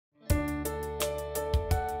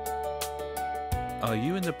Are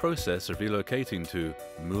you in the process of relocating to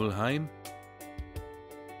Mülheim?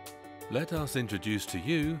 Let us introduce to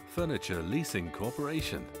you Furniture Leasing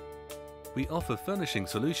Corporation. We offer furnishing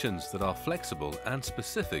solutions that are flexible and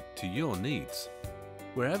specific to your needs.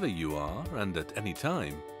 Wherever you are and at any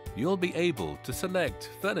time, you'll be able to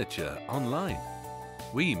select furniture online.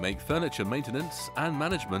 We make furniture maintenance and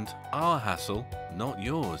management our hassle, not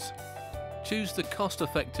yours. Choose the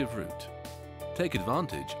cost-effective route. Take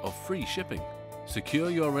advantage of free shipping. Secure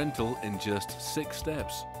your rental in just 6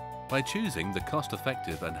 steps. By choosing the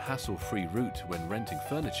cost-effective and hassle-free route when renting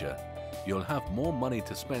furniture, you'll have more money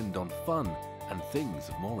to spend on fun and things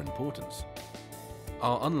of more importance.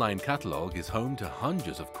 Our online catalogue is home to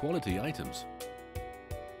hundreds of quality items.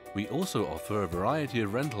 We also offer a variety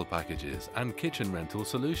of rental packages and kitchen rental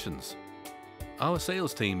solutions. Our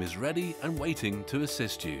sales team is ready and waiting to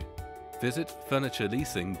assist you. Visit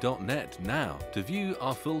FurnitureLeasing.net now to view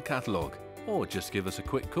our full catalogue, or just give us a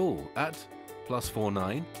quick call at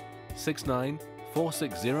 +49 69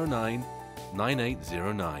 4609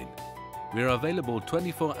 9809. We are available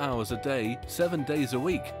 24 hours a day, 7 days a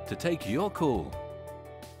week to take your call.